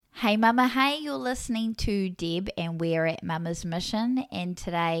Hey Mama, hey, you're listening to Deb and we're at Mama's Mission, and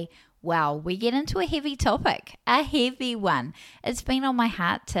today, wow, we get into a heavy topic, a heavy one. It's been on my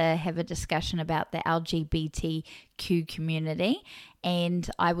heart to have a discussion about the LGBTQ community, and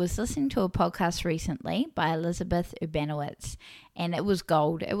I was listening to a podcast recently by Elizabeth Urbanowicz, and it was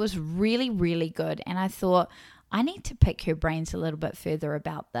gold. It was really, really good, and I thought I need to pick her brains a little bit further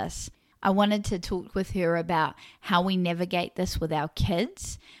about this. I wanted to talk with her about how we navigate this with our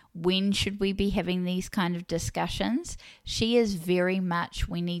kids. When should we be having these kind of discussions? She is very much,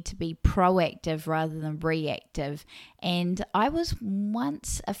 we need to be proactive rather than reactive. And I was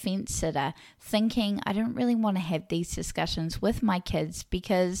once a fence sitter thinking I don't really want to have these discussions with my kids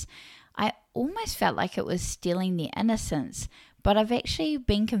because I almost felt like it was stealing their innocence. But I've actually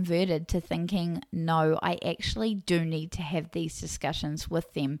been converted to thinking, no, I actually do need to have these discussions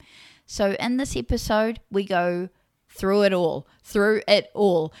with them. So in this episode, we go through it all.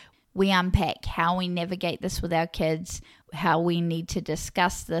 We unpack how we navigate this with our kids, how we need to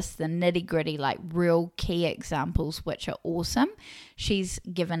discuss this, the nitty-gritty, like real key examples, which are awesome. She's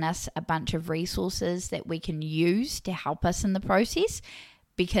given us a bunch of resources that we can use to help us in the process,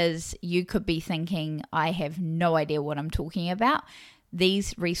 because you could be thinking, I have no idea what I'm talking about.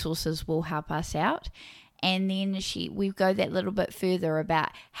 These resources will help us out. And then we go that little bit further about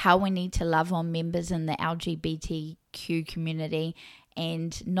how we need to love on members in the LGBTQ community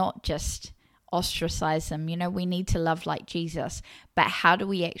and not just ostracize them. You know, we need to love like Jesus. But how do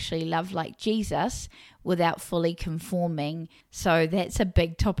we actually love like Jesus without fully conforming? So that's a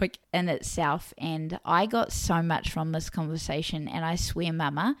big topic in itself. And I got so much from this conversation. And I swear,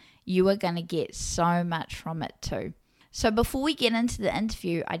 Mama, you are going to get so much from it too. So before we get into the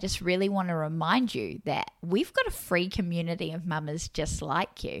interview, I just really want to remind you that we've got a free community of mamas just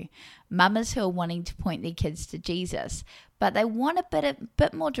like you. Mamas who are wanting to point their kids to Jesus, but they want a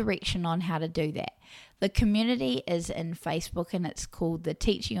bit more direction on how to do that. The community is in Facebook and it's called the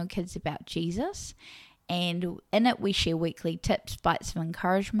Teaching Your Kids About Jesus. And in it, we share weekly tips, bites of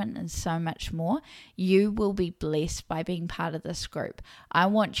encouragement, and so much more. You will be blessed by being part of this group. I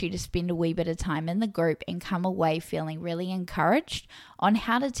want you to spend a wee bit of time in the group and come away feeling really encouraged on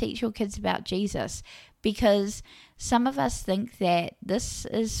how to teach your kids about Jesus. Because some of us think that this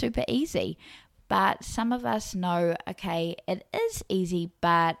is super easy, but some of us know, okay, it is easy,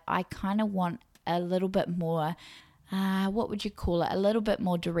 but I kind of want a little bit more a little bit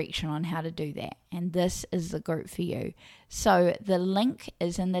more direction on how to do that. And this is the group for you. So the link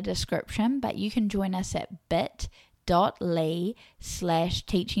is in the description, but you can join us at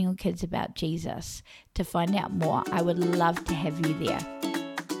bit.ly/teaching your kids about Jesus to find out more. I would love to have you there.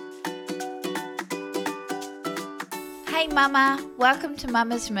 Hey Mama, welcome to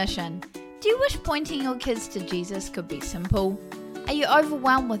Mama's Mission. Do you wish pointing your kids to Jesus could be simple? Are you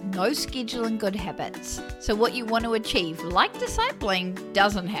overwhelmed with no schedule and good habits? So what you want to achieve, like discipling,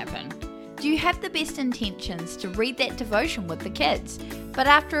 doesn't happen? Do you have the best intentions to read that devotion with the kids, but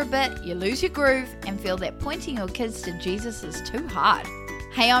after a bit you lose your groove and feel that pointing your kids to Jesus is too hard?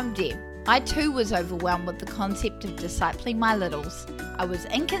 Hey, I'm Deb. I too was overwhelmed with the concept of discipling my littles. I was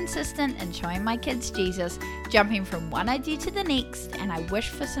inconsistent in showing my kids Jesus, jumping from one idea to the next, and I wished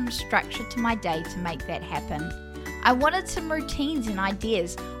for some structure to my day to make that happen. I wanted some routines and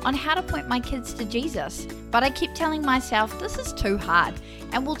ideas on how to point my kids to Jesus, but I kept telling myself this is too hard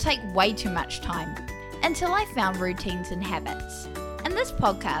and will take way too much time, until I found routines and habits. In this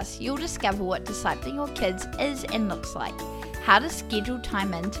podcast, you'll discover what discipling your kids is and looks like, how to schedule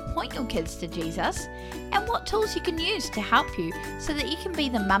time in to point your kids to Jesus, and what tools you can use to help you so that you can be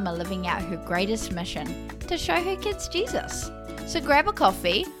the mama living out her greatest mission, to show her kids Jesus. So grab a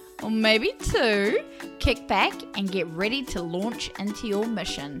coffee, or maybe two, kick back and get ready to launch into your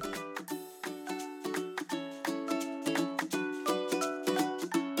mission.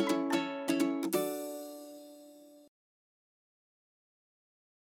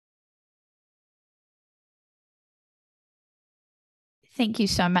 Thank you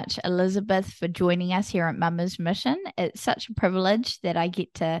so much, Elizabeth, for joining us here at Mama's Mission. It's such a privilege that I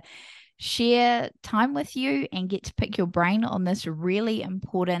get to share time with you and get to pick your brain on this really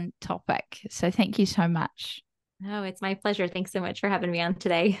important topic. So thank you so much. Oh, it's my pleasure. Thanks so much for having me on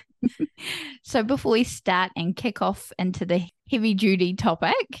today. So before we start and kick off into the heavy duty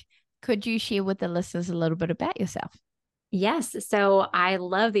topic, could you share with the listeners a little bit about yourself? Yes. So I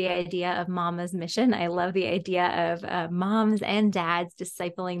love the idea of Mama's Mission. I love the idea of moms and dads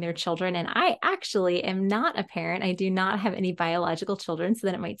discipling their children. And I actually am not a parent. I do not have any biological children, so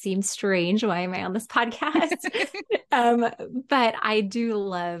that it might seem strange. Why am I on this podcast? um, but I do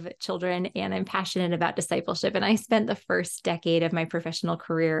love children and I'm passionate about discipleship. And I spent the first decade of my professional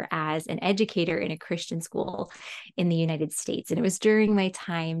career as an educator in a Christian school in the United States. And it was during my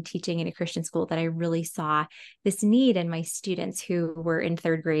time teaching in a Christian school that I really saw this need in my students who were in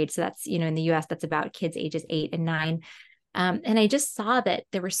third grade. So that's, in the US, that's about kids ages 8 and 9. And I just saw that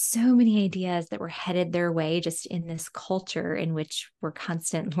there were so many ideas that were headed their way just in this culture in which we're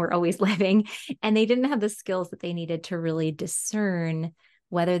always living. And they didn't have the skills that they needed to really discern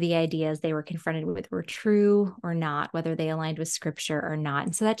whether the ideas they were confronted with were true or not, whether they aligned with scripture or not.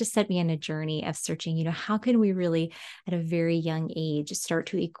 And so that just set me on a journey of searching, how can we really, at a very young age, start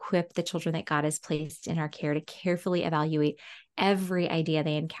to equip the children that God has placed in our care to carefully evaluate every idea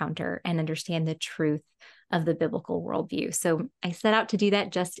they encounter and understand the truth of the biblical worldview. So I set out to do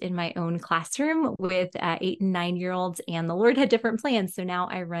that just in my own classroom with 8 and 9-year-olds, and the Lord had different plans. So now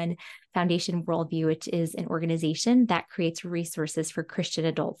I run Foundation Worldview, which is an organization that creates resources for Christian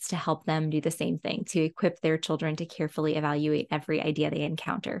adults to help them do the same thing, to equip their children to carefully evaluate every idea they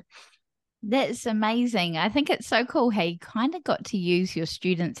encounter. That's amazing. I think it's so cool how you kind of got to use your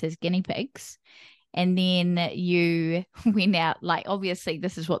students as guinea pigs. And then you went out, like, obviously,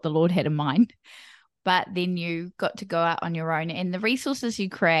 this is what the Lord had in mind. But then you got to go out on your own. And the resources you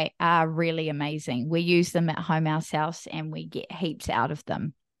create are really amazing. We use them at home ourselves and we get heaps out of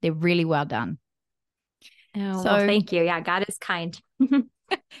them. They're really well done. Oh, well, thank you. Yeah, God is kind.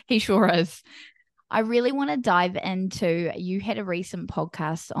 He sure is. I really want to dive into, you had a recent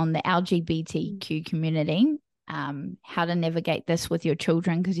podcast on the LGBTQ community, how to navigate this with your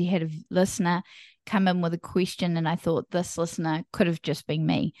children, because you had a listener come in with a question and I thought this listener could have just been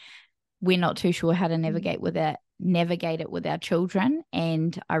me. We're not too sure how to navigate it with our children.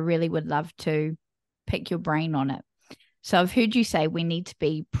 And I really would love to pick your brain on it. So I've heard you say we need to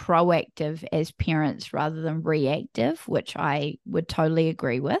be proactive as parents rather than reactive, which I would totally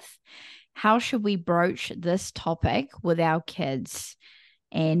agree with. How should we broach this topic with our kids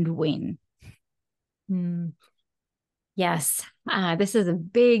and when? Yes, this is a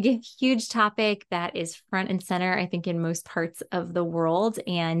big, huge topic that is front and center, I think, in most parts of the world.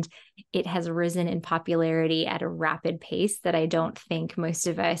 And it has risen in popularity at a rapid pace that I don't think most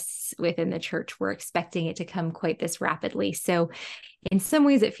of us within the church were expecting it to come quite this rapidly. So in some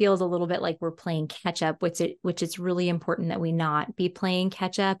ways, it feels a little bit like we're playing catch up, which is really important that we not be playing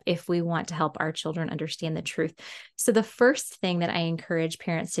catch up if we want to help our children understand the truth. So the first thing that I encourage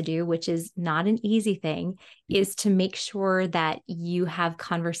parents to do, which is not an easy thing, is to make sure that you have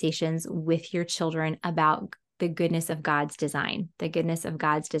conversations with your children about the goodness of God's design, the goodness of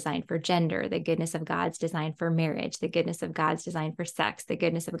God's design for gender, the goodness of God's design for marriage, the goodness of God's design for sex, the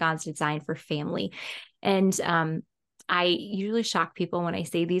goodness of God's design for family. And I usually shock people when I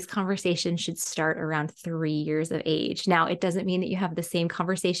say these conversations should start around 3 years of age. Now, it doesn't mean that you have the same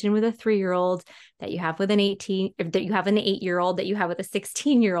conversation with a 3-year-old that you have with an 8-year-old that you have with a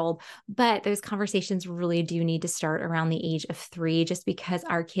 16-year-old, but those conversations really do need to start around the age of 3, just because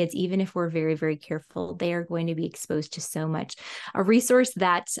our kids, even if we're very, very careful, they are going to be exposed to so much. A resource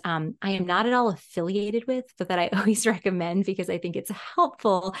that I am not at all affiliated with, but that I always recommend because I think it's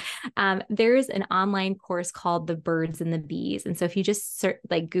helpful. There's an online course called The Birds and the Bees. And so if you just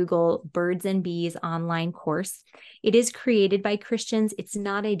Google Birds and Bees online course, it is created by Christians. It's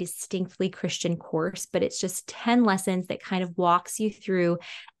not a distinctly Christian course, but it's just 10 lessons that kind of walks you through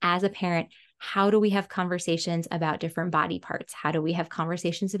as a parent. How do we have conversations about different body parts? How do we have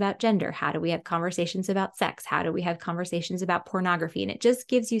conversations about gender? How do we have conversations about sex? How do we have conversations about pornography? And it just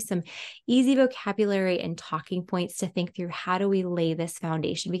gives you some easy vocabulary and talking points to think through, how do we lay this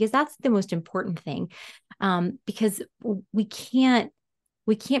foundation? Because that's the most important thing. Because we can't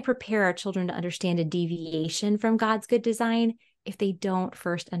prepare our children to understand a deviation from God's good design if they don't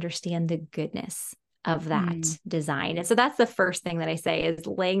first understand the goodness of that design. And so that's the first thing that I say, is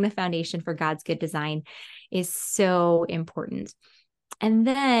laying the foundation for God's good design is so important. And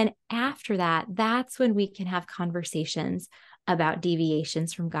then after that, that's when we can have conversations about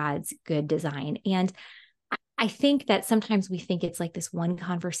deviations from God's good design. And I think that sometimes we think it's like this one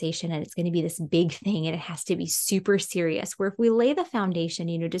conversation and it's going to be this big thing and it has to be super serious, where if we lay the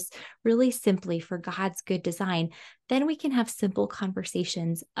foundation, just really simply for God's good design, then we can have simple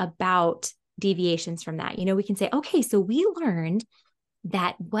conversations about deviations from that. We can say, okay, so we learned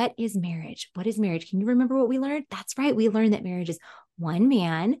that what is marriage? What is marriage? Can you remember what we learned? That's right. We learned that marriage is one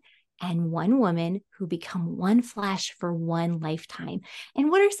man and one woman who become one flesh for one lifetime.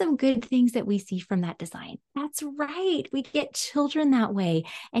 And what are some good things that we see from that design? That's right. We get children that way.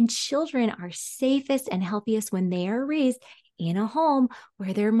 And children are safest and healthiest when they are raised in a home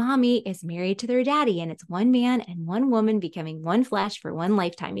where their mommy is married to their daddy, and it's one man and one woman becoming one flesh for one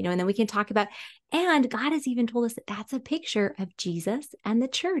lifetime, and then we can talk about, and God has even told us that that's a picture of Jesus and the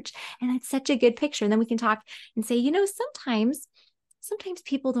church. And that's such a good picture. And then we can talk and say, sometimes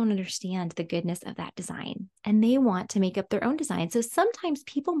people don't understand the goodness of that design and they want to make up their own design. So sometimes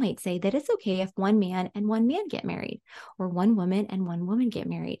people might say that it's okay if one man and one man get married, or one woman and one woman get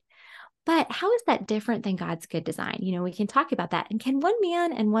married. But how is that different than God's good design? We can talk about that. And can one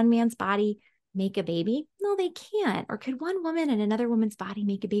man and one man's body make a baby? No, they can't. Or could one woman and another woman's body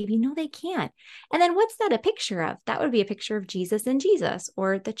make a baby? No, they can't. And then what's that a picture of? That would be a picture of Jesus and Jesus,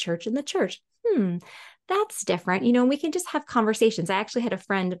 or the church and the church. That's different. We can just have conversations. I actually had a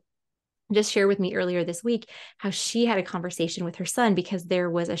friend just share with me earlier this week how she had a conversation with her son because there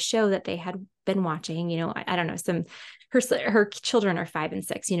was a show that they had been watching. I don't know, her children are 5 and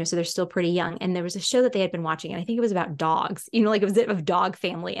 6, so they're still pretty young. And there was a show that they had been watching, and I think it was about dogs, like it was a dog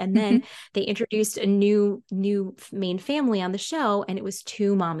family. And then they introduced a new main family on the show, and it was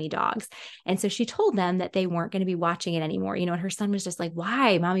 2 mommy dogs. And so she told them that they weren't going to be watching it anymore. And her son was just like,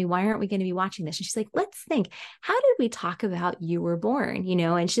 why, mommy, why aren't we going to be watching this? And she's like, let's think, how did we talk about you were born?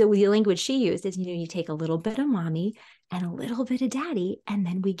 And the language she used is, you take a little bit of mommy and a little bit of daddy, and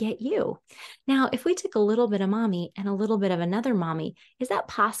then we get you. Now, if we took a little bit of mommy and a little bit of another mommy, is that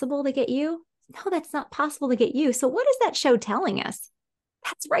possible to get you? No, that's not possible to get you. So what is that show telling us?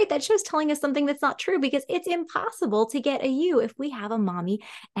 That's right. That show's telling us something that's not true, because it's impossible to get a you if we have a mommy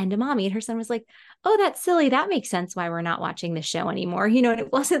and a mommy. And her son was like, oh, that's silly. That makes sense why we're not watching the show anymore. And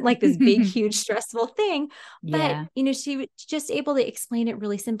it wasn't like this big, huge, stressful thing, but, she was just able to explain it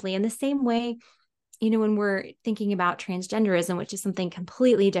really simply. In the same way, when we're thinking about transgenderism, which is something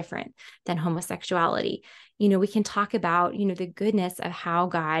completely different than homosexuality, we can talk about, the goodness of how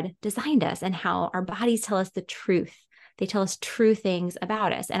God designed us and how our bodies tell us the truth. They tell us true things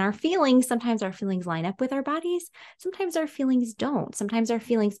about us, and sometimes our feelings line up with our bodies. Sometimes our feelings don't. Sometimes our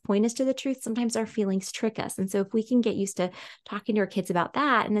feelings point us to the truth. Sometimes our feelings trick us. And so if we can get used to talking to our kids about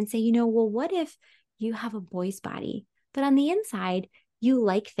that, and then say, well, what if you have a boy's body, but on the inside, you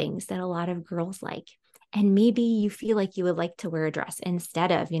like things that a lot of girls like, and maybe you feel like you would like to wear a dress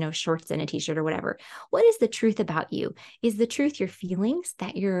instead of, shorts and a t-shirt or whatever. What is the truth about you? Is the truth your feelings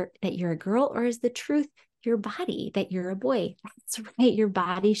that you're a girl, or is the truth your body that you're a boy? That's right. Your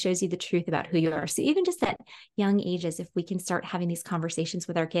body shows you the truth about who you are. So even just at young ages, if we can start having these conversations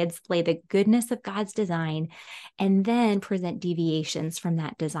with our kids, lay the goodness of God's design, and then present deviations from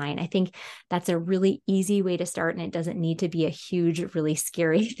that design, I think that's a really easy way to start. And it doesn't need to be a huge, really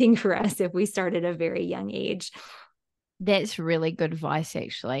scary thing for us if we start at a very young age. That's really good advice,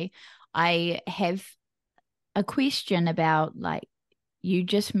 actually. I have a question about,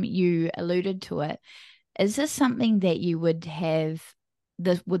 you alluded to it. Is this something that you would have,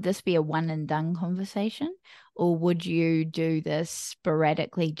 would this be a one and done conversation, or would you do this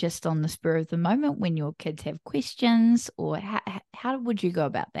sporadically just on the spur of the moment when your kids have questions, or how would you go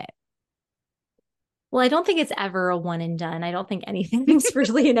about that? Well, I don't think it's ever a one and done. I don't think anything's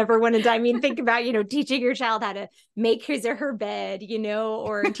really an ever one and done. I mean, think about, teaching your child how to make his or her bed,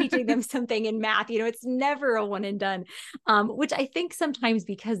 or teaching them something in math. It's never a one and done, which I think sometimes,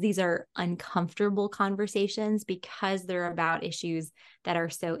 because these are uncomfortable conversations, because they're about issues that are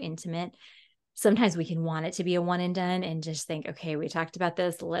so intimate, sometimes we can want it to be a one and done and just think, okay, we talked about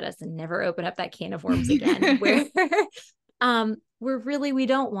this. Let us never open up that can of worms again. Where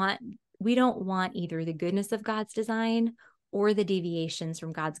we don't want either the goodness of God's design or the deviations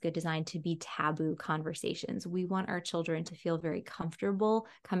from God's good design to be taboo conversations. We want our children to feel very comfortable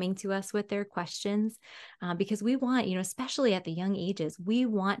coming to us with their questions, because we want, especially at the young ages, we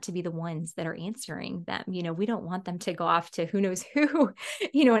want to be the ones that are answering them. We don't want them to go off to who knows who,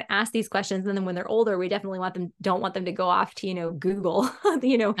 and ask these questions. And then when they're older, we definitely don't want them to go off to, Google, Oh,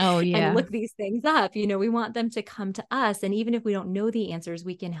 yeah. and look these things up. We want them to come to us. And even if we don't know the answers,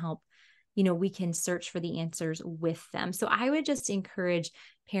 we can help. We can search for the answers with them. So I would just encourage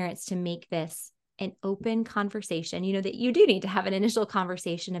parents to make this an open conversation, that you do need to have an initial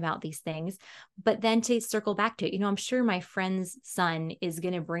conversation about these things, but then to circle back to it. I'm sure my friend's son is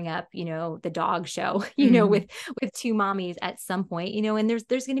going to bring up, the dog show, with two mommies at some point, and there's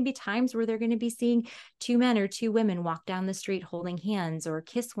going to be times where they're going to be seeing two men or two women walk down the street holding hands or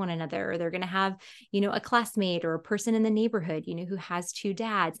kiss one another, or they're going to have, a classmate or a person in the neighborhood, who has two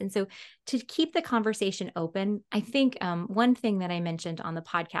dads. And so to keep the conversation open, I think one thing that I mentioned on the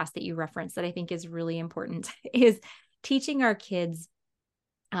podcast that you referenced that I think is really important is teaching our kids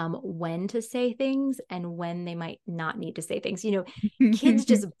when to say things and when they might not need to say things. Kids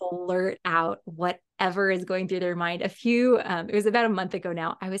just blurt out whatever is going through their mind. It was about a month ago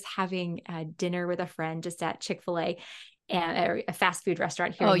now, I was having dinner with a friend just at Chick-fil-A, and a fast food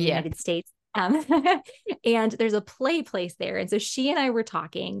restaurant here in the United States. And there's a play place there. And so she and I were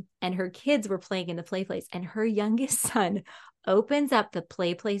talking, and her kids were playing in the play place, and her youngest son opens up the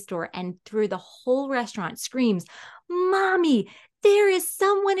play place door and through the whole restaurant screams, "Mommy, there is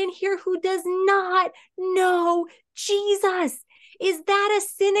someone in here who does not know Jesus. Is that a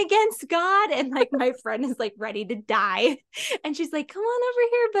sin against God?" And like my friend is like ready to die. And she's like, "Come on over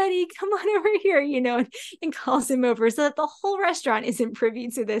here, buddy. Come on over here," and calls him over so that the whole restaurant isn't privy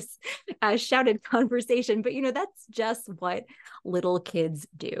to this shouted conversation. But, that's just what little kids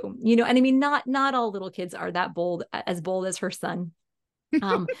do, and I mean, not all little kids are that bold, as bold as her son.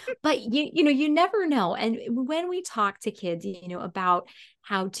 But you never know. And when we talk to kids, about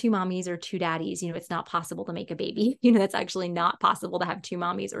how two mommies or two daddies, it's not possible to make a baby, that's actually not possible to have two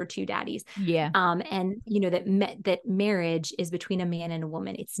mommies or two daddies. Yeah. And that marriage is between a man and a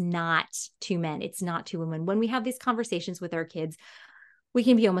woman. It's not two men. It's not two women. When we have these conversations with our kids, we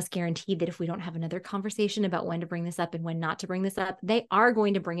can be almost guaranteed that if we don't have another conversation about when to bring this up and when not to bring this up, they are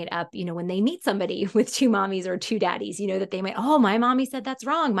going to bring it up, when they meet somebody with two mommies or two daddies, that they might, "Oh, my mommy said that's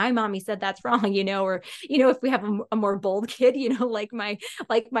wrong. My mommy said that's wrong," or, if we have a more bold kid, like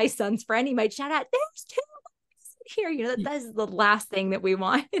my son's friend, he might shout out, "There's two here," that is the last thing that we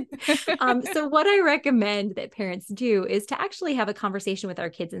want. So what I recommend that parents do is to actually have a conversation with our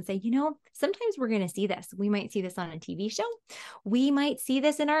kids and say, sometimes we're going to see this. We might see this on a TV show. We might see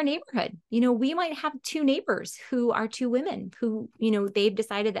this in our neighborhood. We might have two neighbors who are two women who, they've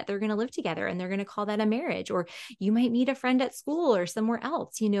decided that they're going to live together and they're going to call that a marriage. Or you might meet a friend at school or somewhere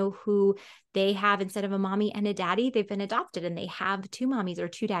else, who they have, instead of a mommy and a daddy, they've been adopted and they have two mommies or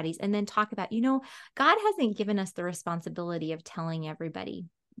two daddies. And then talk about, God hasn't given us the responsibility of telling everybody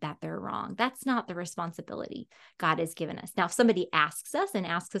that they're wrong. That's not the responsibility God has given us. Now, if somebody asks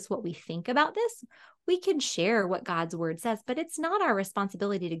us what we think about this, we can share what God's word says, but it's not our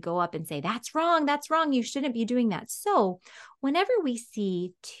responsibility to go up and say, "That's wrong. That's wrong. You shouldn't be doing that." So whenever we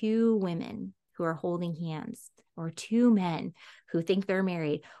see two women who are holding hands or two men who think they're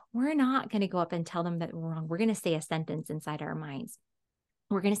married, we're not going to go up and tell them that we're wrong. We're going to say a sentence inside our minds.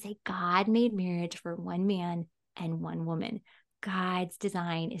 We're going to say, "God made marriage for one man and one woman. God's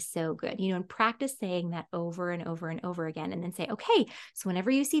design is so good," and practice saying that over and over and over again. And then say, "Okay, so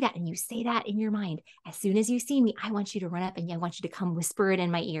whenever you see that," and you say that in your mind, "as soon as you see me, I want you to run up and I want you to come whisper it in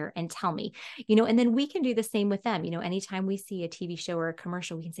my ear and tell me," and then we can do the same with them. Anytime we see a TV show or a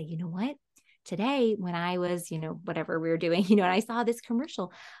commercial, we can say, "You know what? Today, when I was, whatever we were doing, and I saw this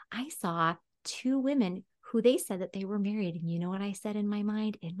commercial, I saw two women who they said that they were married. And you know what I said in my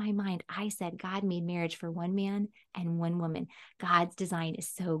mind? In my mind, I said, God made marriage for one man and one woman. God's design is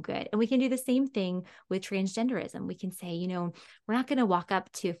so good." And we can do the same thing with transgenderism. We can say, we're not going to walk up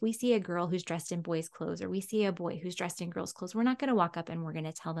to, if we see a girl who's dressed in boys' clothes or we see a boy who's dressed in girls' clothes, we're not going to walk up and we're going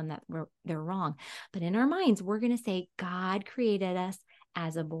to tell them that they're wrong. But in our minds, we're going to say, God created us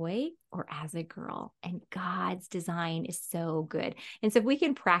as a boy or as a girl, and God's design is so good. And so if we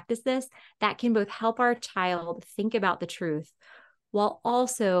can practice this, that can both help our child think about the truth while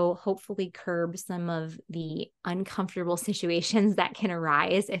also hopefully curb some of the uncomfortable situations that can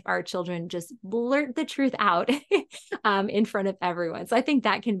arise if our children just blurt the truth out in front of everyone. So I think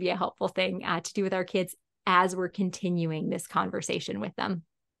that can be a helpful thing to do with our kids as we're continuing this conversation with them.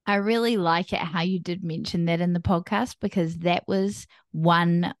 I really like it how you did mention that in the podcast, because that was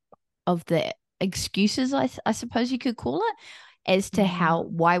one of the excuses, I suppose you could call it, as to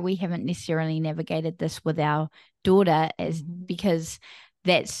why we haven't necessarily navigated this with our daughter, because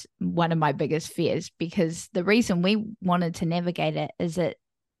that's one of my biggest fears. Because the reason we wanted to navigate it is it,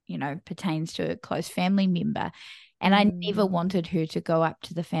 pertains to a close family member. And I never wanted her to go up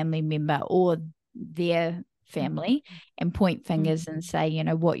to the family member or their family and point fingers and say,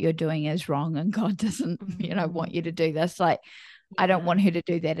 what you're doing is wrong and God doesn't, want you to do this. Like, I don't want her to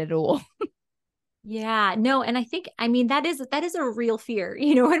do that at all. Yeah, no, and I mean, that is a real fear,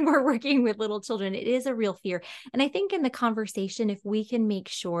 when we're working with little children, it is a real fear. And I think in the conversation, if we can make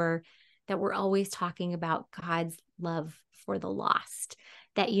sure that we're always talking about God's love for the lost,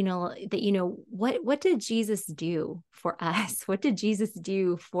 what did Jesus do for us? What did Jesus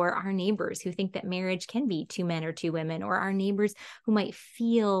do for our neighbors who think that marriage can be two men or two women, or our neighbors who might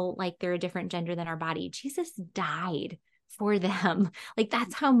feel like they're a different gender than our body? Jesus died for them. Like,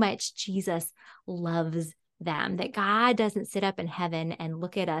 that's how much Jesus loves them, that God doesn't sit up in heaven and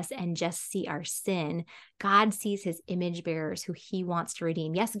look at us and just see our sin. God sees his image bearers who he wants to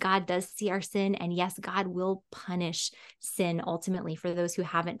redeem. Yes, God does see our sin. And yes, God will punish sin ultimately for those who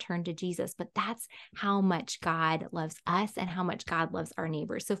haven't turned to Jesus. But that's how much God loves us and how much God loves our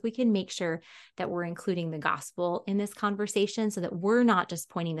neighbors. So if we can make sure that we're including the gospel in this conversation, so that we're not just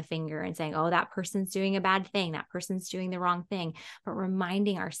pointing the finger and saying, oh, that person's doing a bad thing, that person's doing the wrong thing, but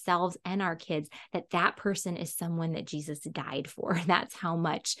reminding ourselves and our kids that that person is someone that Jesus died for. That's how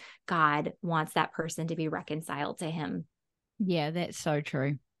much God wants that person to be reconciled to him. Yeah, that's so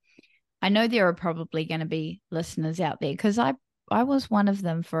true. I know there are probably going to be listeners out there because I was one of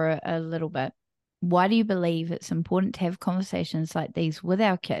them for a little bit. Why do you believe it's important to have conversations like these with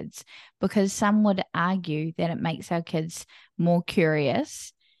our kids? Because some would argue that it makes our kids more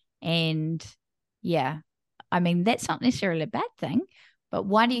curious. And yeah, I mean, that's not necessarily a bad thing. But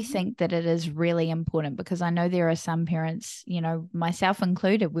why do you think that it is really important? Because I know there are some parents, myself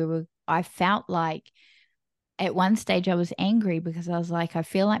included, I felt like at one stage I was angry because I was like, I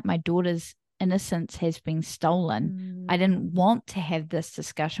feel like my daughter's innocence has been stolen. I didn't want to have this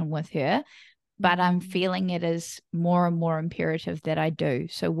discussion with her, but I'm feeling it is more and more imperative that I do.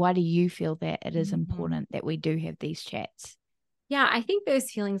 So why do you feel that it is important that we do have these chats? Yeah, I think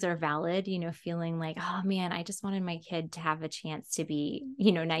those feelings are valid, feeling like, oh man, I just wanted my kid to have a chance to be,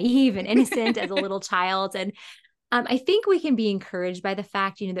 naive and innocent as a little child. And I think we can be encouraged by the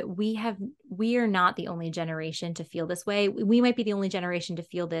fact, that we are not the only generation to feel this way. We might be the only generation to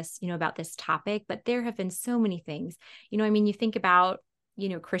feel this, about this topic, but there have been so many things, I mean, you think about,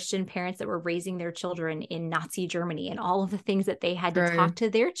 Christian parents that were raising their children in Nazi Germany and all of the things that they had to talk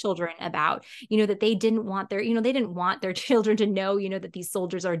to their children about, that they didn't want they didn't want their children to know, that these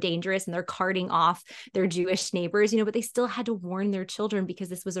soldiers are dangerous and they're carting off their Jewish neighbors, but they still had to warn their children because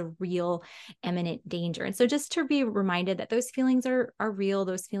this was a real imminent danger. And so just to be reminded that those feelings are real,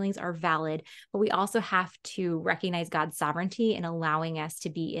 those feelings are valid, but we also have to recognize God's sovereignty in allowing us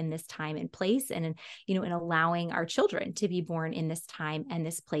to be in this time and place, and in allowing our children to be born in this time and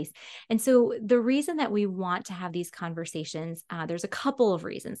this place. And so the reason that we want to have these conversations, there's a couple of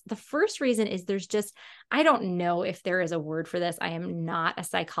reasons. The first reason is I don't know if there is a word for this. I am not a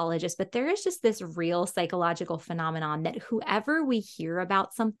psychologist, but there is just this real psychological phenomenon that whoever we hear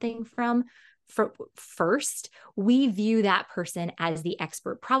about something from first, we view that person as the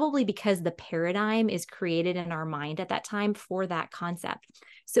expert, probably because the paradigm is created in our mind at that time for that concept.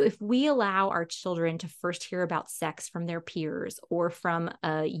 So if we allow our children to first hear about sex from their peers or from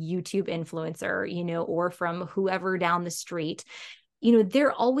a YouTube influencer, or from whoever down the street,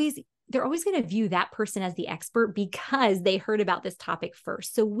 they're always going to view that person as the expert because they heard about this topic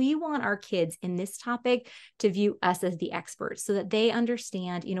first. So we want our kids in this topic to view us as the experts so that they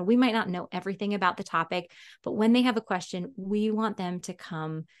understand, we might not know everything about the topic, but when they have a question, we want them to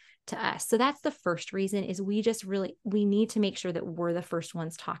come to us. So that's the first reason, is we need to make sure that we're the first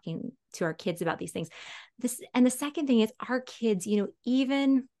ones talking to our kids about these things. And the second thing is our kids,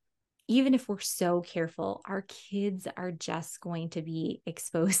 even if we're so careful, our kids are just going to be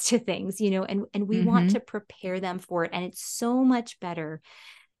exposed to things, and we want to prepare them for it. And it's so much better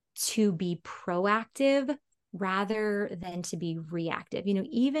to be proactive rather than to be reactive.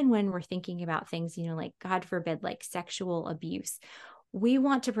 Even when we're thinking about things, like God forbid, like sexual abuse, we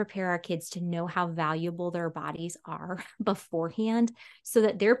want to prepare our kids to know how valuable their bodies are beforehand, so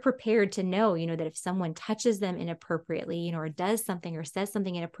that they're prepared to know, that if someone touches them inappropriately, or does something or says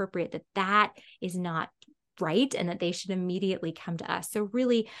something inappropriate, that is not right, and that they should immediately come to us. So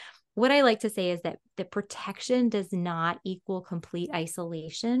really, what I like to say is that the protection does not equal complete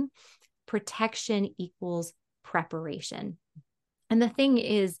isolation. Protection equals preparation. And the thing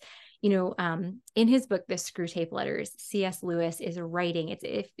is, in his book, The Screwtape Letters, C.S. Lewis is writing.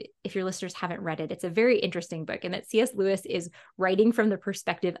 If your listeners haven't read it, it's a very interesting book, and that C.S. Lewis is writing from the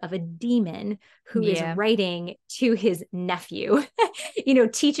perspective of a demon who is writing to his nephew,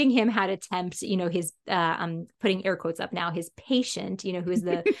 teaching him how to tempt, his, I'm putting air quotes up now, his patient, who is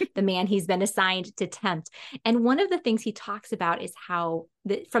the man he's been assigned to tempt. And one of the things he talks about is how,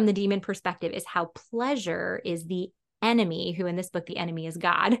 from the demon perspective, is how pleasure is the enemy, who in this book, the enemy is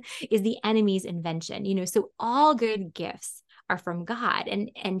God, is the enemy's invention. So all good gifts are from God.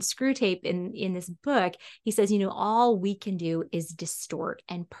 And Screwtape in this book, he says, all we can do is distort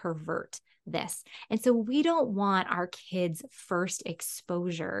and pervert this. And so we don't want our kids' first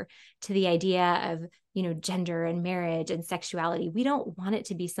exposure to the idea of, gender and marriage and sexuality. We don't want it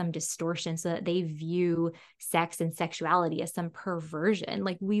to be some distortion so that they view sex and sexuality as some perversion.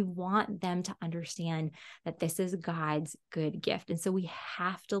 Like, we want them to understand that this is God's good gift. And so we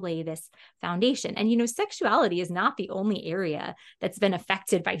have to lay this foundation. And, sexuality is not the only area that's been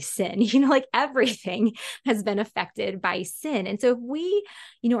affected by sin. Like, everything has been affected by sin. And so if we,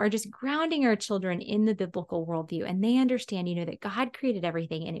 are just grounding our children in the biblical worldview, and they understand, that God created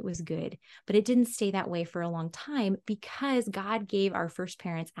everything and it was good, but it didn't stay that way for a long time because God gave our first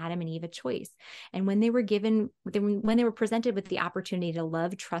parents, Adam and Eve, a choice. And when they were presented with the opportunity to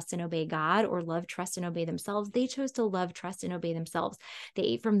love, trust, and obey God, or love, trust, and obey themselves, they chose to love, trust, and obey themselves. They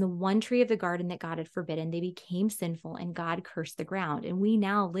ate from the one tree of the garden that God had forbidden. They became sinful, and God cursed the ground. And we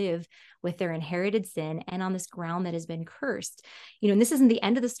now live with their inherited sin and on this ground that has been cursed. And this isn't the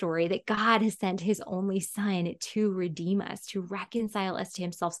end of the story, that God has sent his only son to redeem us, to reconcile us to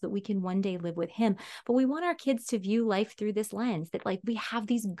himself so that we can one day live with him. But we want our kids to view life through this lens, that like we have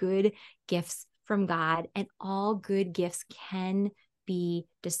these good gifts from God, and all good gifts can be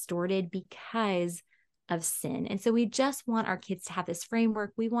distorted because of sin. And so we just want our kids to have this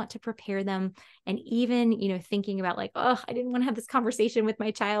framework. We want to prepare them. And even, thinking about like, oh, I didn't want to have this conversation with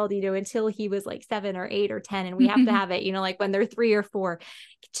my child, until he was like 7 or 8 or 10. And we have to have it, like when they're 3 or 4,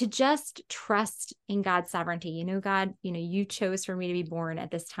 to just trust in God's sovereignty. God, you chose for me to be born at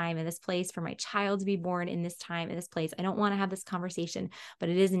this time in this place, for my child to be born in this time in this place. I don't want to have this conversation, but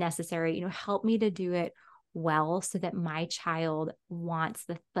it is necessary. Help me to do it well, so that my child wants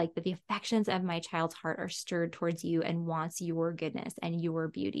that the affections of my child's heart are stirred towards you and wants your goodness and your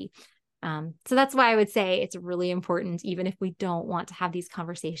beauty. So that's why I would say it's really important, even if we don't want to have these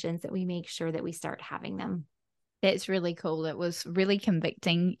conversations, that we make sure that we start having them. That's really cool. It was really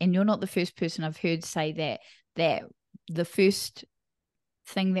convicting. And you're not the first person I've heard say that the first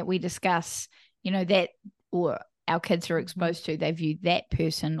thing that we discuss, that, or our kids are exposed to, they view that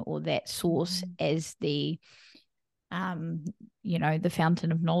person or that source as the, the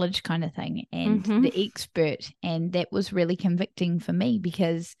fountain of knowledge kind of thing, and the expert. And that was really convicting for me,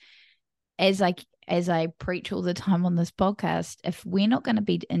 because as I preach all the time on this podcast, if we're not going to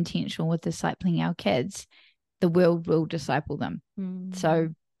be intentional with discipling our kids, the world will disciple them. So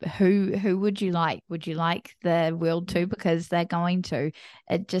who would you like? Would you like the world to? Because they're going to.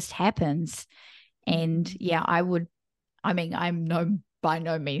 It just happens. And yeah, I'm by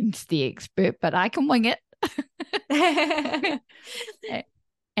no means the expert, but I can wing it.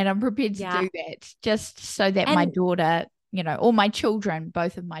 And I'm prepared to do that, just so that my daughter, or my children,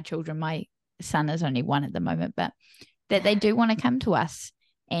 both of my children, my son is only 1 at the moment, but that they do want to come to us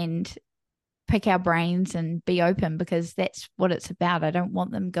and pick our brains and be open, because that's what it's about. I don't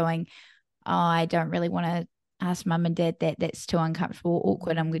want them going, oh, I don't really want to ask mum and dad that's too uncomfortable,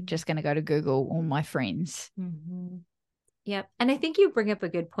 awkward. I'm just going to go to Google all my friends. Yep. And I think you bring up a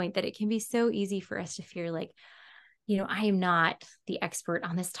good point, that it can be so easy for us to fear like, I am not the expert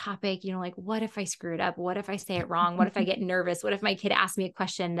on this topic. Like, what if I screw it up? What if I say it wrong? What if I get nervous? What if my kid asks me a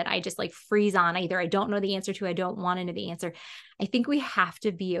question that I just like freeze on? Either I don't know the answer to, I don't want to know the answer. I think we have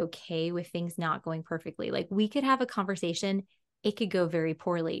to be okay with things not going perfectly. Like, we could have a conversation, it could go very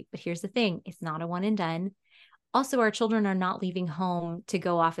poorly, but here's the thing, it's not a one and done. Also, our children are not leaving home to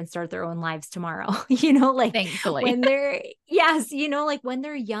go off and start their own lives tomorrow. Like thankfully, when they're, like when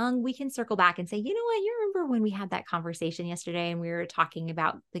they're young, we can circle back and say, you know what, you remember when we had that conversation yesterday and we were talking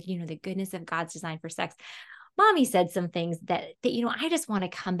about the goodness of God's design for sex. Mommy said some things that I just want to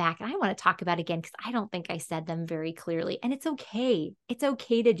come back and I want to talk about again, because I don't think I said them very clearly. And it's okay. It's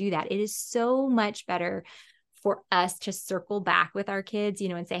okay to do that. It is so much better for us to circle back with our kids,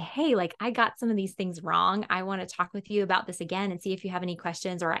 and say, hey, like, I got some of these things wrong. I want to talk with you about this again and see if you have any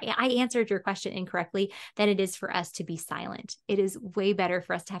questions, or I answered your question incorrectly, than it is for us to be silent. It is way better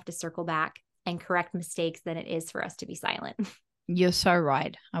for us to have to circle back and correct mistakes than it is for us to be silent. You're so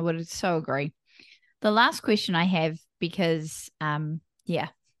right. I would so agree. The last question I have, because,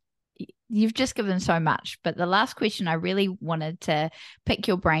 you've just given so much, but the last question I really wanted to pick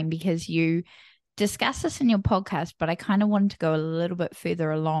your brain, because you discuss this in your podcast, but I kind of wanted to go a little bit further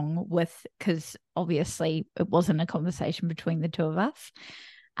along with, because obviously it wasn't a conversation between the two of us.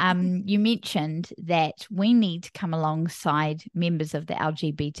 You mentioned that we need to come alongside members of the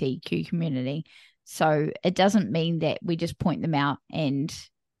LGBTQ community. So it doesn't mean that we just point them out and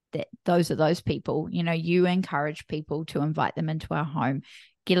that those are those people. You encourage people to invite them into our home,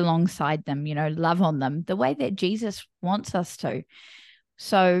 get alongside them, love on them the way that Jesus wants us to.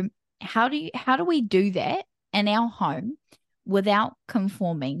 So how do we do that in our home without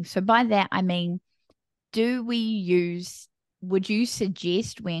conforming? So by that, I mean, would you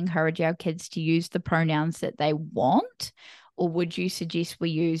suggest we encourage our kids to use the pronouns that they want, or would you suggest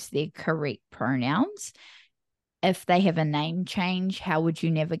we use their correct pronouns? If they have a name change, how would you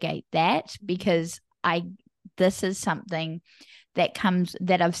navigate that? Because this is something that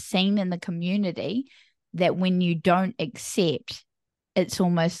I've seen in the community, that when you don't accept, it's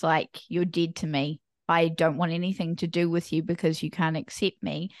almost like you're dead to me. I don't want anything to do with you because you can't accept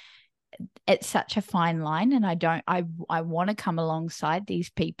me. It's such a fine line, and I want to come alongside these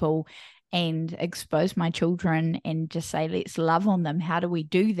people and expose my children and just say, let's love on them. How do we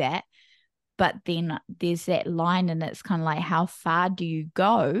do that? But then there's that line, and it's kind of like, how far do you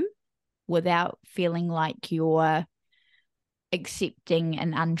go without feeling like you're accepting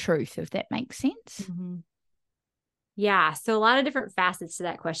an untruth, if that makes sense? Mm-hmm. Yeah. So a lot of different facets to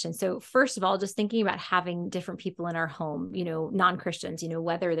that question. So first of all, just thinking about having different people in our home, non-Christians,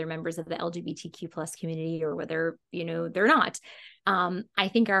 whether they're members of the LGBTQ plus community or whether, they're not. I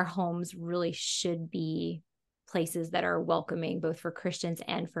think our homes really should be places that are welcoming, both for Christians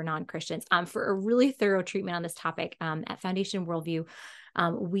and for non-Christians. For a really thorough treatment on this topic, at Foundation Worldview,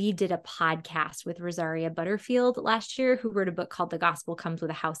 we did a podcast with Rosaria Butterfield last year, who wrote a book called The Gospel Comes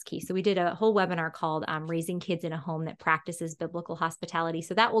with a House Key. So we did a whole webinar called Raising Kids in a Home That Practices Biblical Hospitality.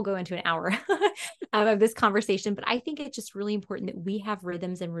 So that will go into an hour of this conversation. But I think it's just really important that we have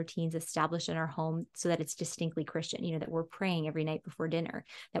rhythms and routines established in our home so that it's distinctly Christian, that we're praying every night before dinner,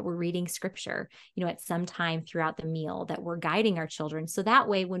 that we're reading scripture, at some time throughout the meal, that we're guiding our children. So that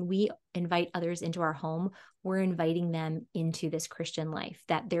way, when we invite others into our home, we're inviting them into this Christian life,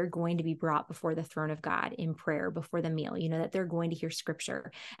 that they're going to be brought before the throne of God in prayer before the meal, that they're going to hear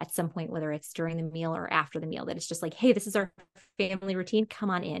scripture at some point, whether it's during the meal or after the meal, that it's just like, hey, this is our family routine, come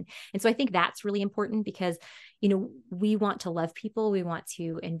on in. And so I think that's really important because, we want to love people. We want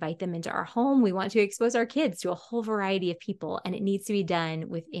to invite them into our home. We want to expose our kids to a whole variety of people, and it needs to be done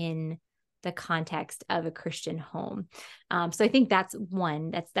within the context of a Christian home. So I think that's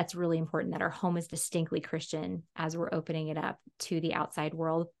one that's really important, that our home is distinctly Christian as we're opening it up to the outside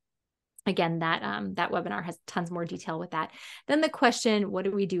world. Again, that webinar has tons more detail with that. Then the question, what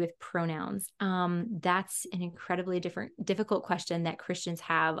do we do with pronouns? That's an incredibly difficult question that Christians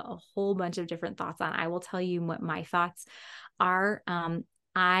have a whole bunch of different thoughts on. I will tell you what my thoughts are.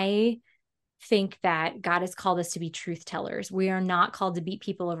 I think that God has called us to be truth tellers. We are not called to beat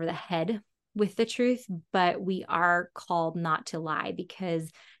people over the head with the truth, but we are called not to lie, because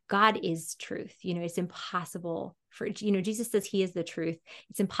God is truth. It's impossible for, Jesus says he is the truth.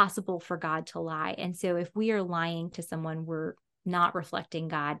 It's impossible for God to lie. And so if we are lying to someone, we're not reflecting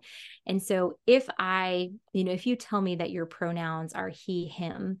God. And so if you tell me that your pronouns are he,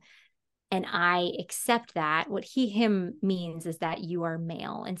 him, and I accept that, what he, him means is that you are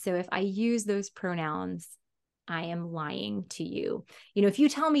male. And so if I use those pronouns, I am lying to you. If you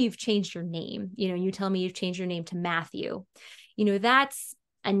tell me you've changed your name, you tell me you've changed your name to Matthew, that's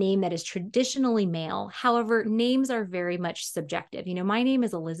a name that is traditionally male. However, names are very much subjective. My name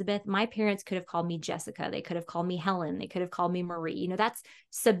is Elizabeth. My parents could have called me Jessica. They could have called me Helen. They could have called me Marie. That's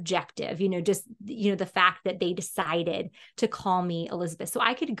subjective, just, the fact that they decided to call me Elizabeth. So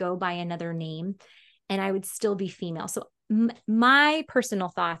I could go by another name and I would still be female. So my personal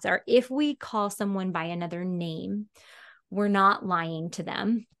thoughts are, if we call someone by another name, we're not lying to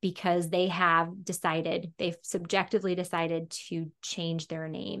them, because they've subjectively decided to change their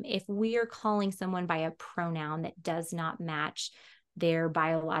name. If we are calling someone by a pronoun that does not match their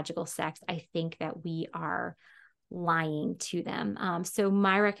biological sex, I think that we are lying to them. So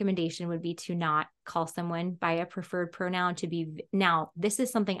my recommendation would be to not call someone by a preferred pronoun. Now, this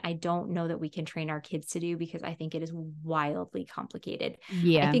is something I don't know that we can train our kids to do, because I think it is wildly complicated.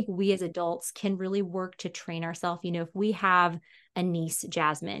 Yeah. I think we as adults can really work to train ourselves. If we have a niece,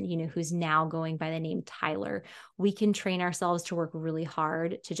 Jasmine, who's now going by the name Tyler, we can train ourselves to work really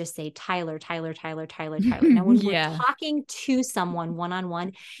hard to just say Tyler, Tyler, Tyler, Tyler, Tyler. Now, when we're talking to someone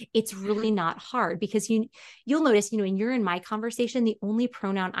one-on-one, it's really not hard, because you'll notice, when you're in my conversation, the only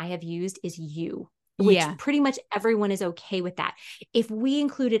pronoun I have used is you, which pretty much everyone is okay with that. If we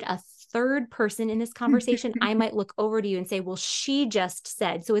included a third person in this conversation, I might look over to you and say, well, she just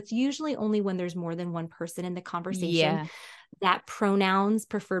said. So it's usually only when there's more than one person in the conversation that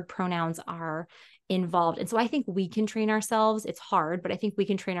preferred pronouns are involved. And so I think we can train ourselves. It's hard, but I think we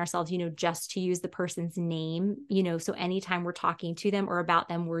can train ourselves, just to use the person's name, so anytime we're talking to them or about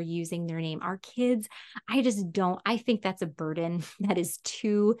them, we're using their name. Our kids, I think that's a burden that is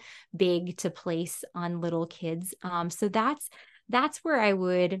too big to place on little kids. So that's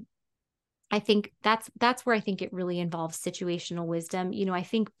where I think that's where I think it really involves situational wisdom. I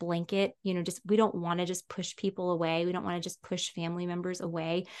think blanket, we don't want to just push people away. We don't want to just push family members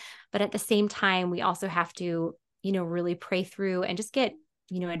away. But at the same time, we also have to, really pray through and just get,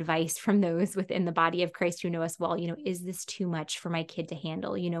 advice from those within the body of Christ who know us well. Is this too much for my kid to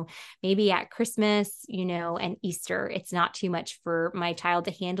handle? Maybe at Christmas, and Easter, it's not too much for my child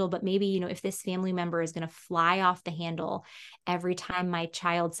to handle, but maybe, if this family member is going to fly off the handle every time my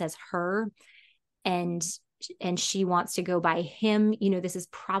child says her and she wants to go by him,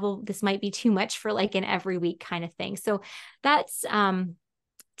 this might be too much for like an every week kind of thing. So that's,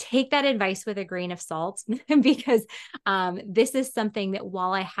 take that advice with a grain of salt because this is something that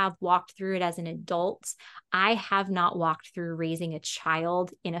while I have walked through it as an adult, I have not walked through raising a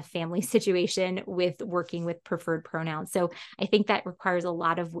child in a family situation with working with preferred pronouns. So I think that requires a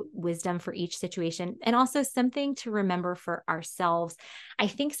lot of wisdom for each situation and also something to remember for ourselves. I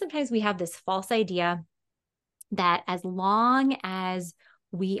think sometimes we have this false idea that as long as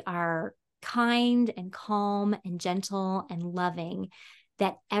we are kind and calm and gentle and loving,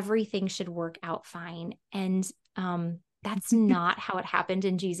 that everything should work out fine. And that's not how it happened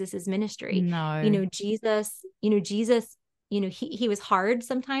in Jesus's ministry. No. Jesus, he was hard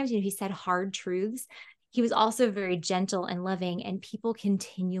sometimes, he said hard truths. He was also very gentle and loving, and people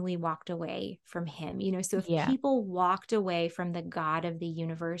continually walked away from him. So if people walked away from the God of the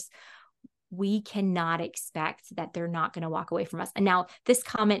universe, we cannot expect that they're not going to walk away from us. And now this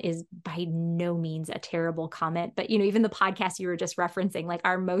comment is by no means a terrible comment, but, even the podcast you were just referencing, like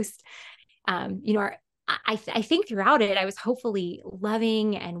our most, I think throughout it, I was hopefully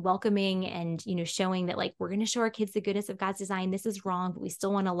loving and welcoming and, showing that like, we're going to show our kids the goodness of God's design. This is wrong, but we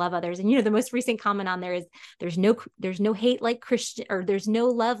still want to love others. And, the most recent comment on there is there's no hate like Christian, or there's no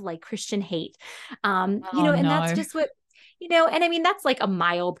love like Christian hate. And that's just what, and I mean, that's like a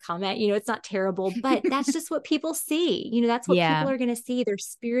mild comment, it's not terrible, but that's just what people see, that's what people are going to see. They're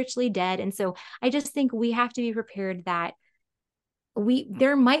spiritually dead. And so I just think we have to be prepared that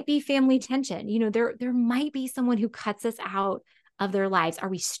there might be family tension, there might be someone who cuts us out of their lives. Are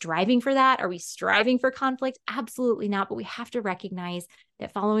we striving for that? Are we striving for conflict? Absolutely not. But we have to recognize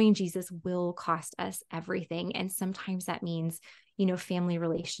that following Jesus will cost us everything. And sometimes that means, family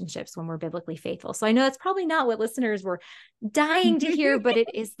relationships when we're biblically faithful. So I know that's probably not what listeners were dying to hear, but it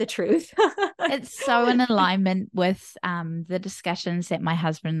is the truth. It's so in alignment with the discussions that my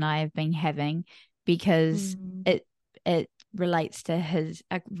husband and I have been having, because it relates to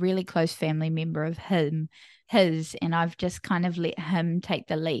a really close family member of his, and I've just kind of let him take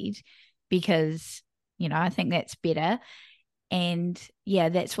the lead because, I think that's better. And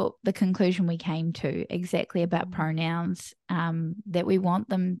that's what the conclusion we came to exactly about pronouns, that we want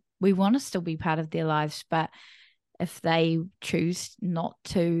to still be part of their lives, but if they choose not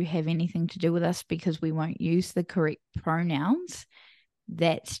to have anything to do with us because we won't use the correct pronouns,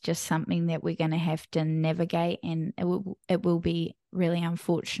 that's just something that we're going to have to navigate, and it will be really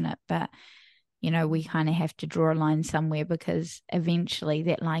unfortunate, but we kind of have to draw a line somewhere, because eventually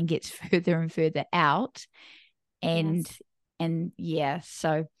that line gets further and further out.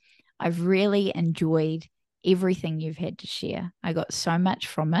 So I've really enjoyed everything you've had to share. I got so much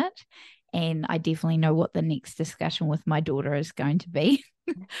from it, and I definitely know what the next discussion with my daughter is going to be.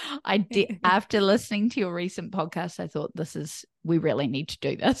 After listening to your recent podcast, I thought we really need to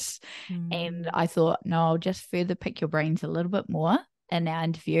do this. And I thought, no, I'll just further pick your brains a little bit more in our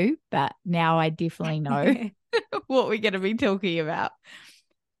interview, but now I definitely know what we're going to be talking about.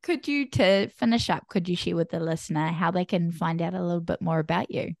 To finish up, could you share with the listener how they can find out a little bit more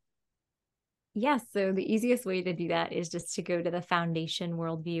about you? Yes. So the easiest way to do that is just to go to the Foundation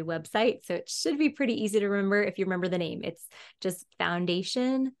Worldview website. So it should be pretty easy to remember if you remember the name. It's just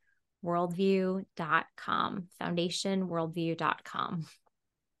foundationworldview.com, foundationworldview.com.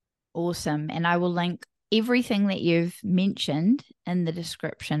 Awesome. And I will link everything that you've mentioned in the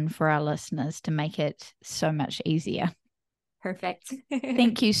description for our listeners to make it so much easier. Perfect.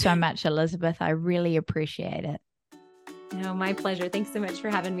 Thank you so much, Elizabeth. I really appreciate it. No, my pleasure. Thanks so much for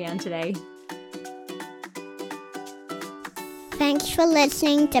having me on today. Thanks for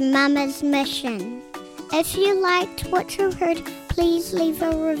listening to Mama's Mission. If you liked what you heard, please leave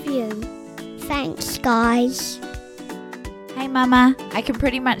a review. Thanks, guys. Hey, Mama. I can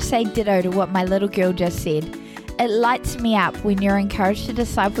pretty much say ditto to what my little girl just said. It lights me up when you're encouraged to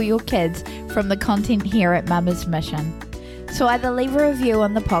disciple your kids from the content here at Mama's Mission. So either leave a review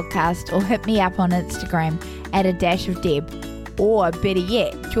on the podcast or hit me up on Instagram at @deb, or better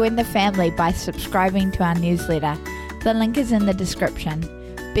yet, join the family by subscribing to our newsletter. The link is in the description.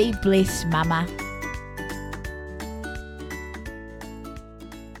 Be blessed, Mama.